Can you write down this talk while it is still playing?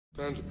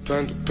I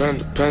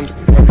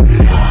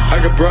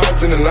got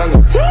broads in Atlanta,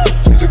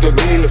 just to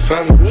lean in the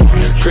family,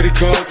 credit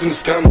cards and the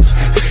scammers,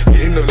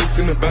 getting the licks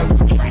in the band,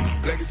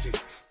 legacies.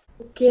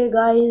 Okay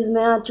guys,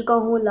 मैं आ चुका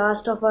हूँ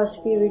last of us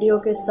की video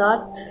के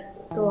साथ।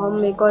 तो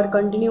हम एक और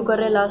कंटिन्यू कर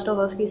रहे हैं लास्ट ऑफ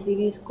अस की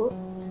सीरीज़ को।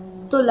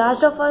 तो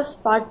लास्ट ऑफ अस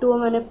पार्ट 2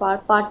 मैंने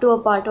पार्ट 2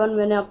 और पार्ट 1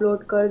 मैंने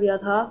अपलोड कर दिया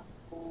था।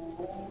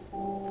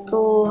 तो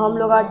हम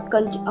लोग आज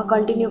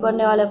कंटिन्यू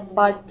करने वाले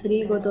पार्ट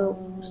 3 को। तो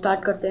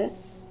स्टार्ट करते हैं।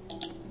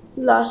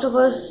 Last of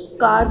us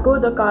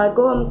the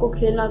cargo हमको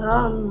खेलना था।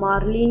 हम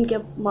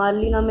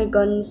मार्लिन हमें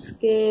गन्स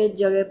के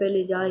जगह पे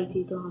ले जा रही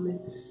थी, तो हमें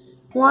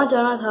वहाँ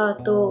जाना था।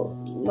 तो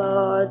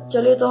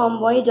चलिए, तो हम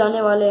वहीं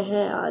जाने वाले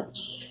हैं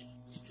आज।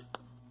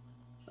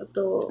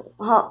 तो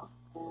हाँ,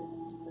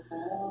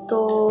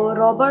 तो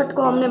रॉबर्ट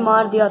को हमने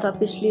मार दिया था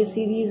पिछली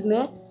सीरीज़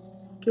में,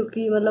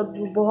 क्योंकि मतलब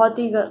बहुत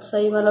ही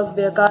सही मतलब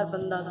बेकार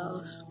बंदा था।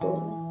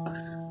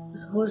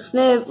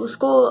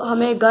 उसको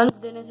हमें गन्स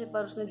देने थे,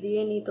 पर उसने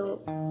दिए नहीं, तो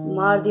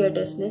मार दिया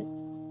टेस ने।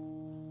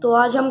 तो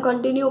आज हम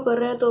कंटिन्यू कर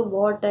रहे हैं। तो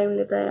बहुत टाइम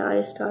लेता है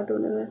यार स्टार्ट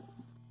होने में।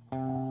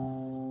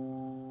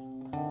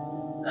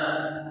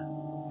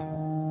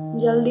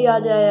 जल्दी आ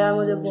जाए यार,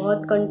 मुझे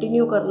बहुत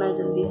कंटिन्यू करना है,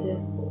 जल्दी से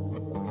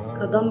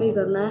ख़त्म भी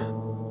करना है।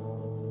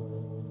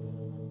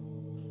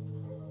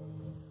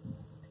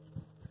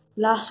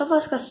 लास्ट ऑफ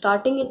अस का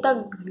स्टार्टिंग इतना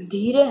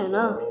धीरे है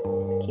ना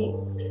कि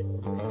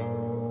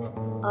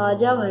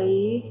आजा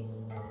भाई।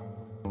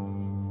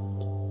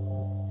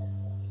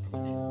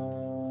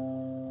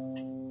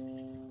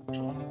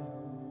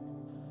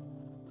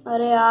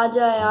 अरे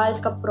आजा यार,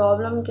 इसका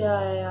प्रॉब्लम क्या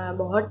है यार,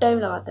 बहुत टाइम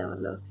लगाता है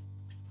मतलब।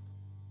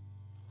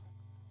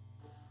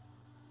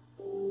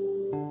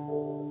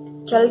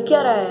 चल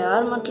क्या रहा है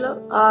यार,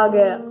 मतलब आ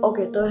गया।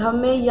 ओके, तो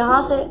हमें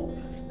यहाँ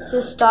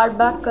से स्टार्ट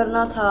बैक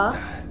करना था।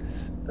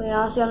 तो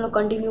यहाँ से हम लोग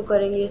कंटिन्यू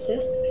करेंगे इसे।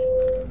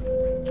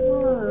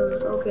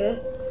 ओके,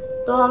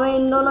 तो हमें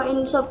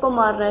इन सबको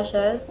मारना है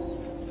शायद।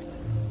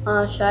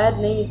 हाँ, शायद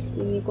नहीं,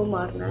 इन्हीं को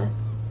मारना है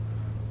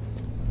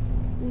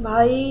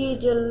भाई।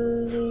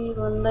 जल्दी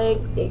बंदा एक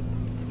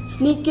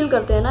स्नीक किल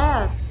करते हैं ना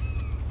यार,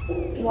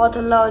 बहुत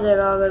हल्ला हो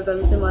जाएगा अगर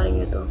गन से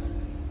मारेंगे तो।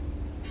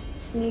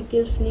 स्नीक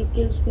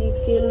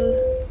किल।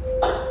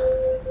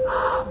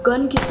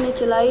 गन किसने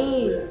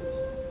चलाई?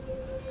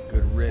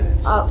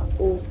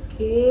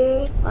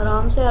 ओके,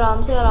 आराम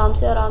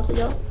से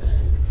जाओ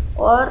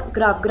और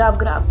ग्रैब।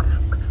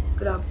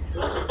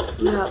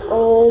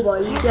 ओ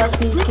भाई, क्या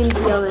स्नीक किल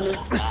किया मैंने।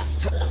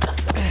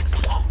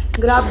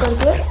 ग्रैब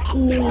करके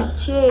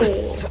नीचे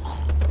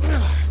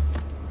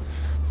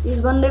इस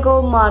बंदे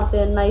को मारते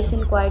हैं। Nice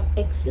and quite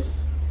Texas.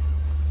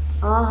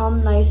 हाँ, हम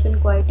नाइस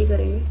एंड क्वाइट ही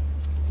करेंगे।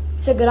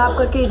 इसे ग्रैब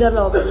करके इधर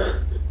लाओ,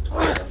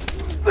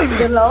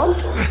 इधर लाओ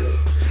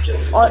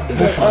और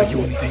इधर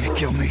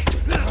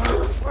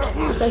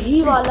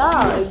सही वाला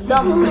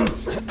एकदम।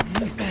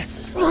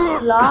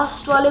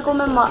 लास्ट वाले को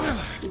मैं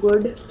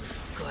गुड।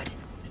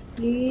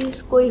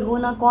 प्लीज कोई हो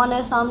ना। कौन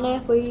है सामने?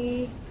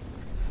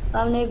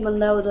 सामने एक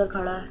बंदा है, उधर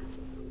खड़ा है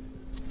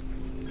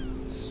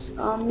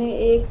सामने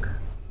एक।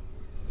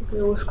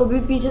 उसको भी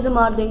पीछे से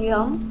मार देंगे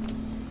हम।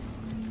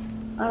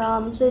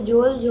 आराम से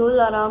झोल,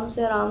 आराम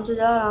से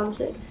जा, आराम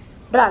से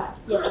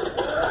ड्रैग। यस,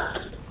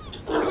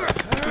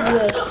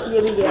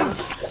 ये भी गया।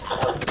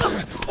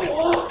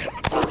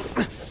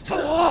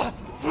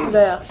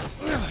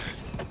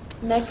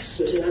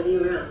 Next.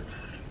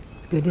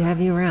 Good to have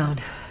you around.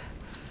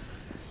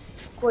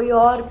 कोई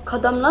और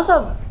खत्म ना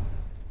सब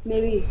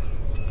मे बी।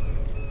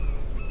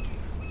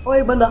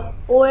 एक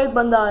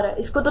बंदा आ रहा है।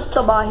 इसको तो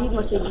तबाही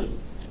मचेगी।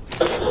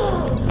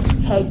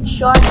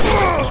 हेडशॉट।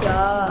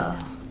 अच्छा,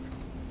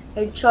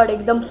 हेडशॉट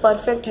एकदम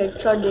परफेक्ट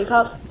हेडशॉट।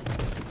 देखा,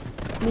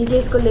 नीचे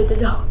इसको लेते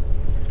जाओ,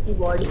 इसकी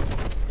बॉडी।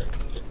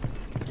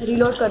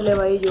 रिलोड कर ले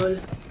भाई जोल।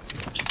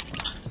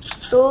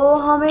 तो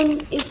हमें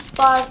इस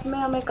पार्ट में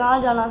हमें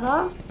कहाँ जाना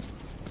था?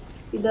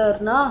 इधर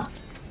ना।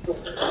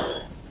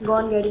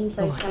 Gone get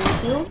inside.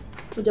 Thank you.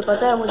 मुझे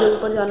पता है, मुझे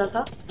ऊपर जाना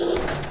था।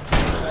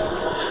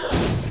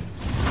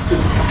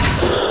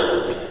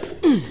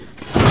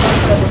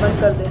 बंद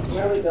कर दे।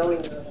 Where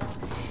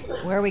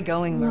are we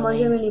going, मुझे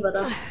Marlene? भी नहीं पता।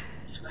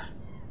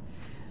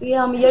 यही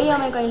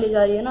हमें कहीं ले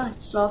जा रही है ना।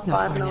 It's not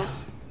far now.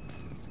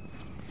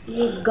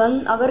 ये गन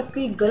अगर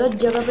कोई गलत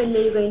जगह पे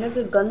ले गई ना,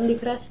 कि गन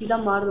दिख रहा है, सीधा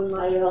मार दूंगा।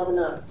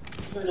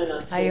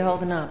 How you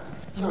holding up?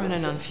 I'm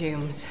running on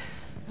fumes.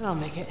 I'll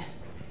make it.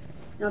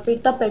 यहाँ पे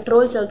इतना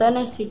पेट्रोल चलता है ना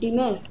इस सिटी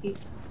में कि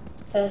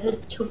ऐसे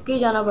छुप के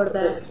जाना पड़ता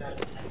है।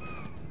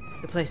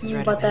 The place is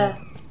right पता ahead.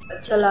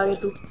 है। चल आगे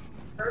तू।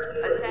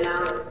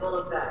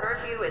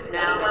 Curfew is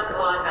now in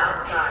full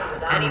effect.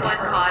 Anyone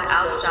caught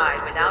outside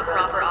without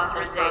proper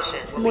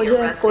authorization will be मुझे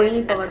कोई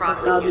नहीं arrested पकड़ and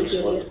सकता अभी के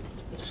लिए।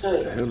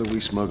 The hell are we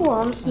smuggling? वो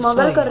हम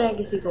स्मगल कर रहे हैं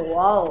किसी को।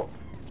 Wow,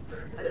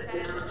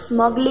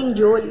 smuggling.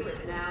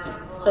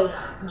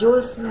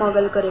 जोल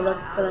स्मगल करेगा,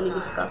 पता नहीं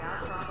किसका।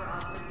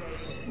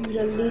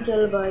 जल्दी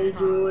चल भाई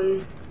जोल।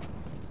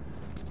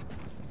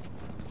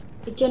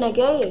 किचन है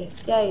क्या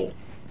ये?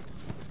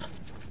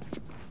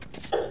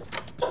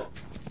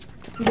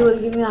 जोल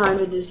की मैं हैंड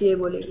विद दिस, ये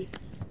बोलेगी।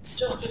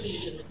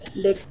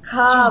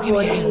 देखा Joel, give me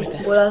a hand with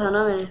this. बोला था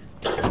ना मैंने.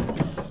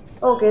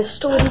 ओके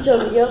स्टोरी चल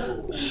रही है.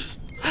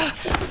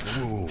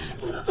 Come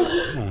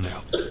on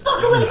now.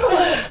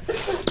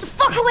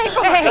 Fuck away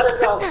from her!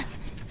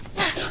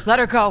 Let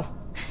her go.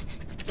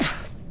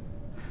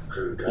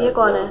 ये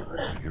कौन है?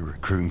 You're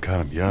recruiting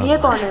kind of young. ये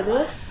कौन है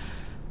बे?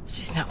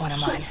 She's not one of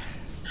mine.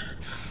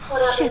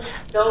 Shit.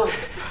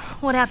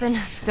 What happened?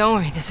 Don't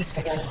worry, this is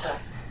fixable.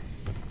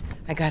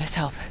 I got us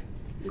help,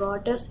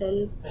 Got us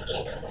help.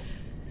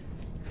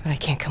 but I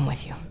can't come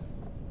with you.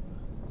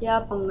 क्या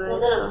पंगा है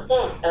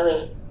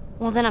इसका?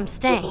 Well, then I'm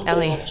staying.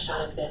 Ellie,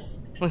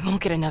 we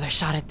won't get another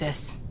shot at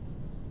this.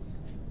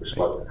 We're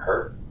smuggling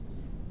her.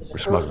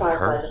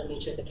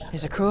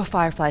 There's a crew of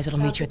Fireflies that'll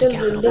meet you at the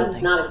Capitol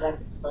building.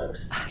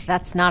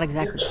 That's not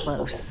exactly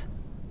close.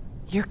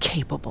 You're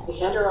capable. You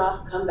hand her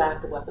off, come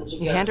back, the weapons are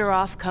yours. You hand her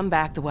off, come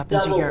back, the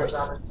weapons are yours.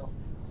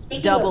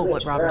 Double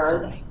what Robert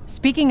sold me.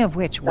 Speaking of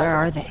which, where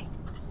are they?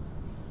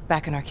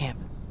 Back in our camp.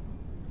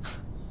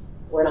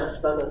 We're not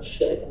smuggling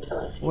shit until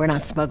I see We're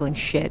not smuggling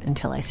shit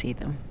until I see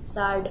them.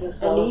 Sad.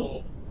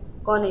 Ellie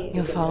कौन है?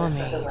 You'll follow the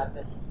me.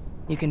 weapons.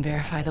 You can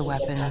verify the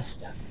weapons.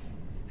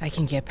 I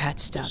can get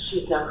patched up.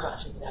 She's not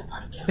crossing to that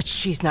part of town. But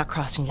she's not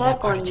crossing to that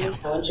part of town.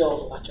 I want Joel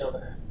to watch over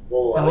her.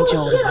 I want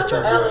Joel to watch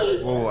over her.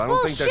 Ellie! Whoa, I don't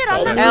think that's Bullshit,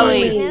 I'm the not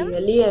Ellie. with him.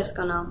 Ellie है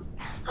इसका नाम.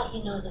 How do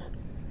you know that?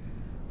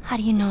 How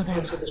do you know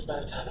that? With his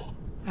brother Tommy.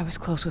 I was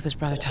close with his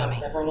brother If I Tommy.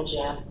 was ever in a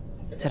jam.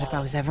 Said if I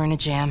was ever in a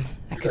jam,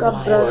 I could इसका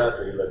rely on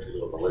him.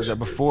 brother. Was that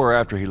before or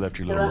after he left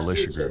your little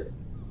militia group?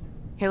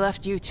 He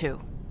left you too.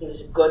 He was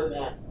a good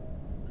man.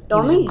 He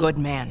was a Tommy. good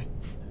man.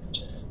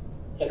 Just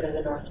take her to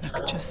the North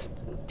Tunnel. Just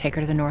take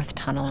her to the North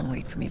Tunnel and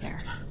wait for me there.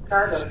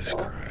 Cargo. Jesus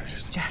Joel.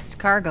 Christ. Just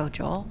cargo,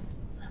 Joel.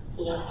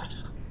 You know what?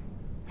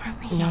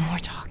 No more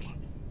talking.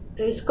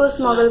 तो इसको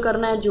smuggle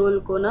करना है जोल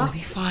को ना. We'll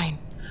be fine.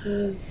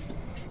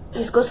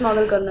 इसको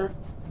smuggle करना है.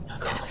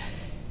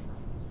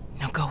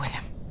 Now go with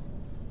him.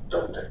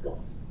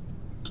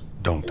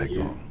 Don't take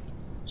long.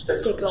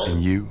 Stay close.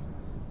 And you,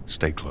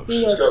 stay close.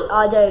 Yes,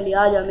 आजा एली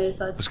आजा मेरे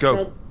साथ. Let's go.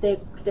 मैं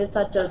तेरे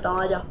साथ चलता हूँ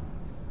आजा.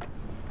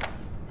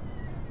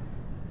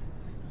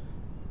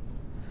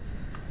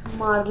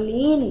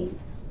 मार्लिन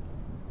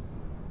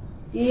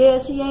ये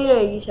ऐसी यहीं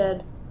रहेगी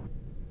शायद.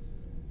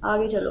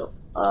 आगे चलो.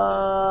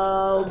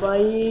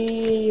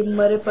 भाई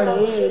मरे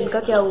पड़े. इनका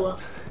क्या हुआ?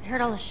 I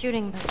heard all the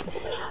shooting,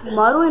 but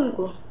मारो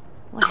इनको.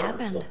 what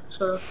happened?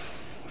 छोड़ो.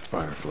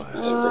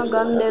 Fireflies.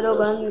 गन दे दो.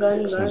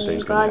 गन Same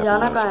thing's gonna कहाँ happen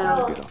जाना to us कहाँ when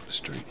है? we get off the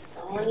street.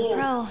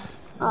 Bro,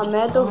 हाँ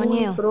मैं तो on हूँ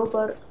you. प्रो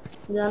पर.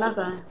 जाना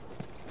कहाँ है?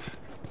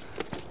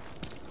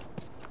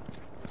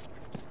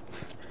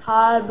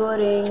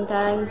 Harbouring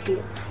thank you.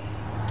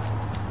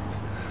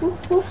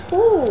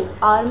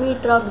 Army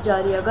truck जा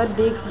रही है. अगर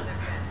देख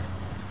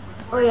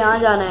ओ यहाँ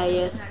जाना है.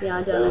 यस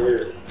यहाँ जाना है.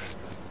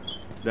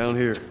 Down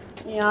here.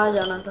 यहाँ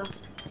जाना था.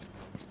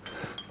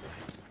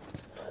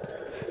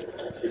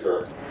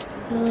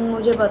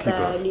 मुझे पता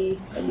है.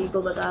 एली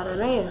को बता रहा है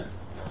ना ये.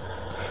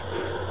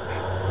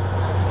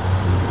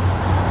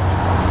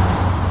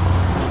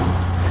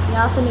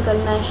 यहाँ से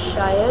निकलना है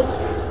शायद.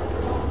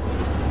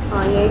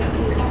 हाँ यही.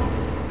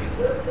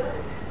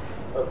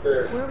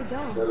 Where are we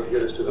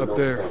going? Up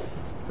there.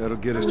 That'll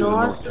get us to the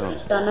North north Tunnel.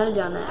 Tunnel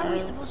जाना How are है. we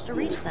supposed to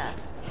reach that?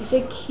 इसे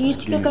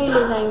खींच के कहीं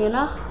ले जाएंगे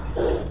ना.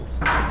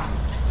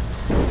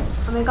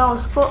 हमें कहाँ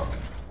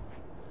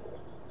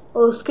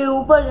उसके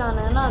ऊपर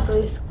जाना है ना. तो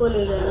इसको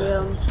ले जाएंगे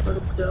हम.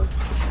 रुक जाओ.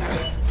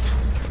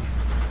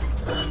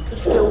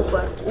 इसके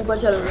ऊपर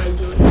चल रहा है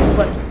जो.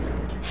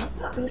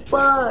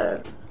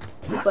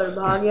 ऊपर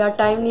भाग. यार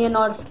टाइम नहीं है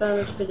नॉर्थ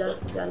टनल पे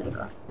जाने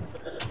का.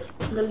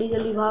 जल्दी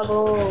जल्दी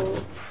भागो.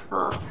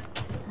 हाँ.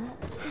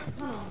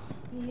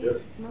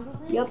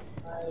 Yep.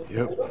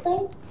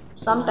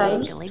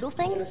 Sometimes. Illegal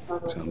things?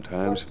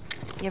 Sometimes.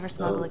 You ever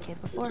smuggled a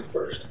kid before?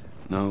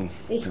 No.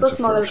 इसको that's a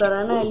स्मगल first. कर रहा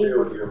है ना एली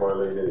को.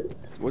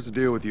 What's the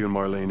deal with you and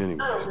Marlene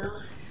anyway?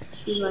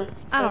 She's my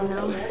I don't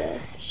know.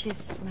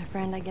 She's my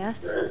friend, I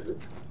guess.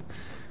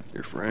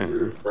 Your friend?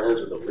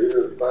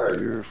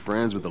 You're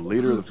friends with the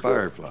leader of the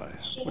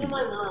Fireflies. She knew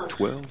my mom.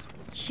 12?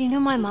 She knew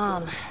my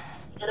mom.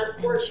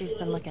 And she's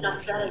been looking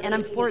after me. And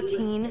I'm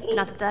 14.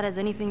 Not that that has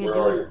anything to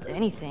do with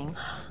anything.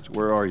 So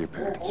where are your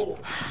parents?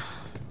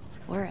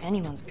 Where are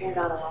anyone's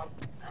parents?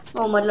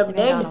 ओ मतलब They've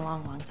been dead gone a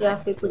long, long या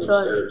time. फिर कुछ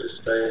और.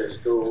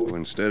 So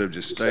instead of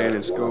just staying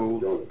in school,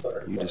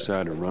 you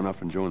decide to run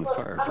up and join the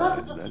Fireflies,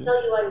 is that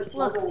it?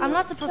 Look, I'm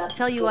not supposed to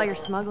tell you why you're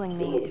smuggling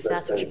me, if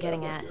that's what you're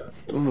getting at.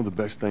 You don't know the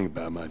best thing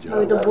about my अभी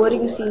job. तो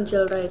boring scene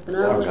चल रहा है इतना.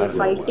 मुझे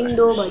fighting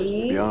दो To be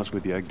भाई. honest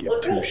with you, I give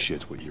two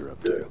shits what you're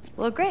up to.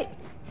 Well, great.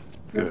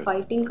 मैं Good.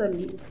 फाइटिंग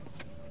करनी है.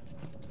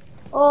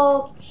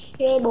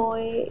 Okay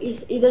boy.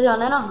 इधर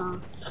जाना है ना.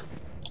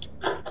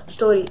 हाँ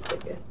स्टोरी.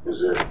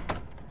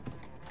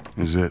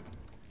 Is it?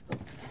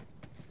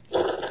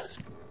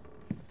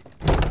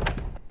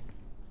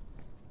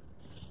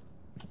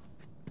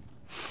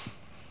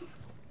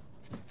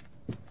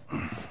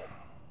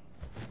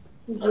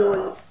 जोल.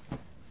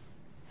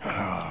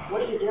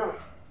 What are you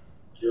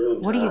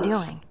doing? What are you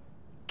doing?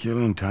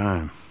 Killing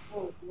time.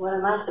 What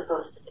am I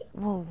supposed to do?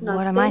 Well,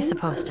 what am I Nothing.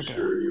 supposed to do?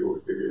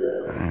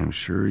 I'm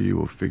sure you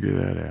will figure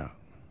that out.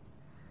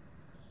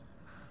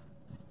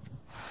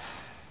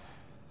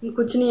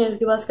 कुछ नहीं है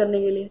इसके पास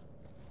करने के लिए,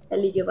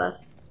 Eli के पास।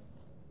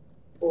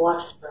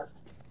 Watch is broken.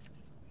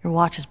 Your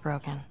watch is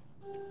broken.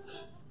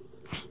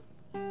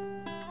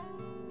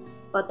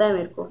 पता है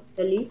मेरे को,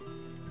 Eli.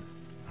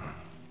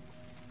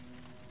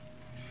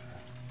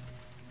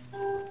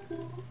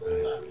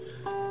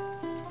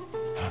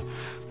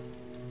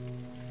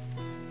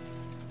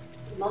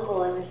 You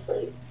mumble in your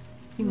sleep.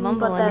 You mumble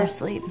in पता your है।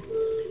 sleep.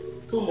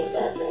 You hate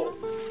bad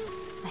dreams.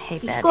 I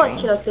hate bad किसको अच्छे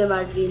dreams. लगते हैं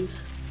बैड ड्रीम्स?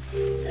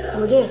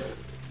 मुझे।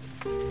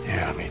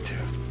 Yeah, me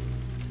too.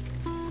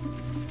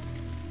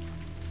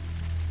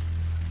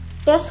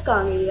 टेस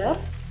कहाँ गई यार?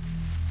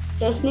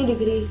 टेस नहीं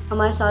दिख रही,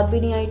 हमारे साथ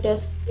भी नहीं आई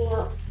टेस।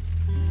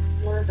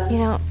 You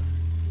know,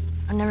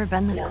 I've never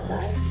been this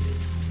close.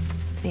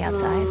 It's the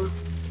outside.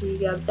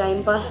 ठीक है, अब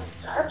time pass.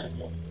 dark it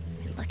is.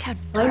 Look how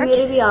भाई dark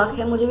मेरे it भी is. आँख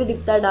है, मुझे भी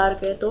दिखता है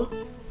डार्क है तो।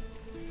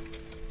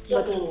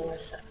 Can't be any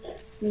worse up there.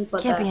 नहीं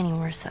पता Can't be है। any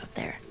worse out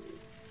there.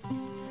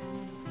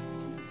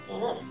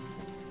 Can it?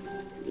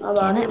 अब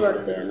आगे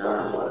बढ़ते हैं ना।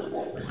 What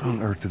on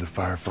earth do the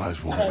Fireflies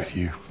want with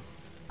you?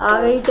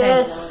 आ गई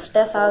टेस,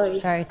 टेस आ गई।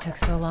 Sorry it took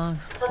so long.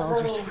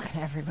 Soldiers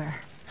fucking everywhere.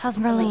 How's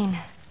Marlene?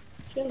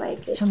 She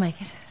might get- She'll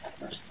make it.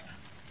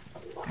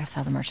 I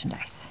saw the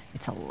merchandise.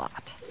 It's a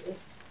lot.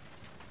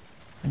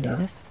 Wanna do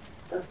this?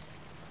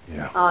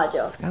 Yeah. आ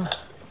जाओ, Let's go.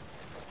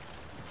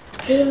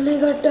 खेलने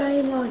का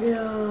time आ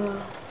गया।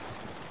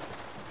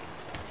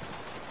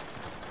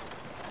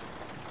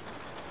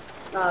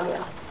 आ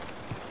गया।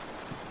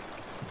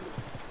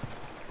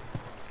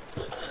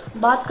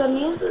 बात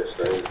करनी है?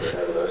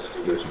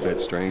 It's a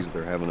bit strange that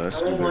they're having us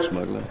do their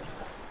smuggling.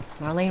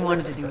 Marlene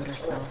wanted to do it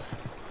herself.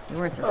 We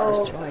weren't their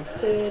first choice.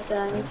 Okay, Or the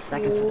thank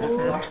second for that you।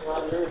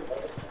 matter.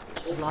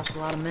 She's lost a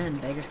lot of men.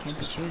 Beggars can't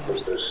be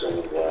choosers.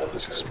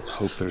 Let's just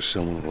hope there's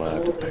someone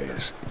alive to pay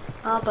us.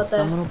 हाँ पता है।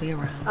 Someone will be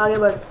around. आगे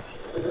बढ़।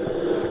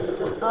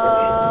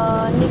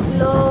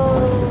 निकलो,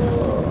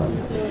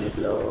 निकलो,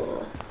 निकलो।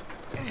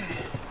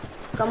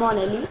 Come on,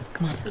 Ellie.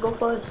 Come on. Go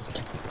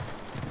first.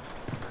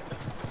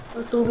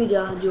 और तू भी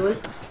जा, जोल।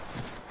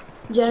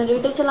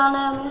 जनरेटर चलाना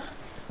है हमें।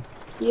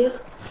 ये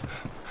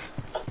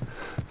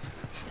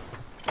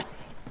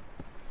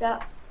क्या?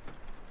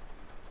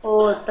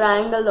 ओ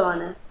ट्रायंगल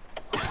दबाना है।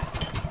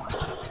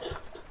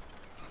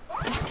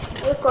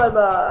 एक और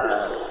बार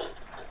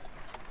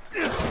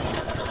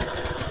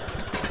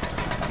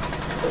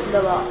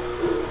दबा।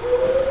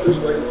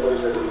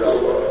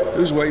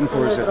 Who's waiting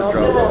for us at the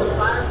drop off?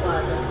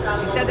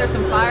 She said there's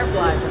some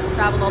fireflies that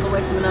traveled all the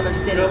way from another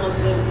city.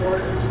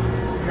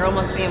 Girl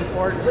must be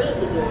important.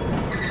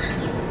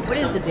 What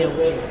is the deal with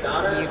you?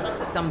 You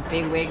some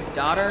bigwig's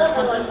daughter or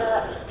something?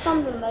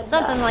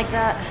 Something like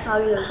that.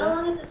 आगे चलते How हैं।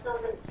 long is this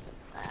something?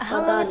 How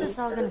long is this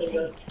all gonna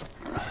take?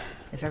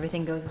 If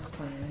everything goes as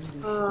planned,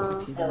 we हाँ,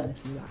 should be done in a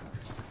few hours.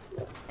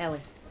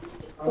 Ellie,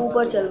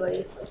 ऊपर चल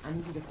भाई। I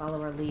need you to follow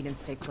our lead and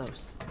stay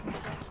close.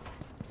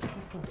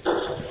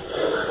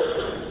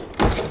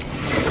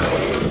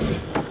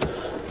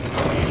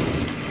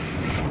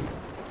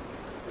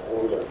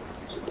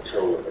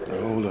 Now,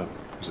 hold up.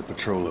 There's a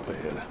patrol up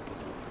ahead.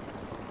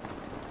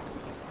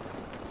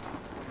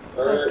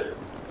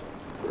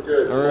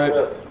 All right.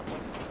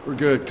 We're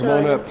good. Come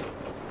on up.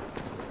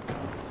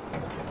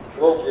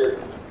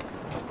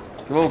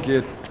 Come on,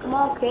 kid. Come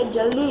on, kid,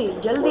 जल्दी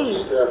जल्दी।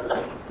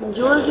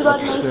 जोल की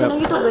बात नहीं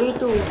सुनेगी तो गई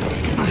तू।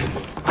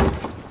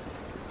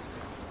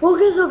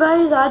 Okay so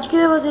guys, आज के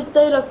लिए बस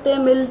इतना ही रखते हैं।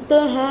 मिलते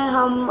हैं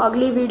हम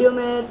अगली वीडियो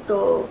में, तो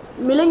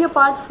मिलेंगे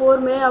पार्ट 4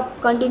 में। अब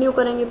कंटिन्यू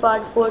करेंगे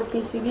पार्ट 4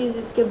 की सीरीज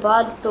इसके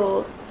बाद,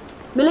 तो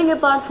मिलेंगे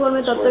पार्ट 4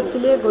 में। तब तक के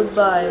लिए good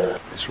bye.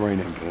 This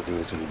rain ain't gonna do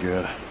us any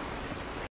good.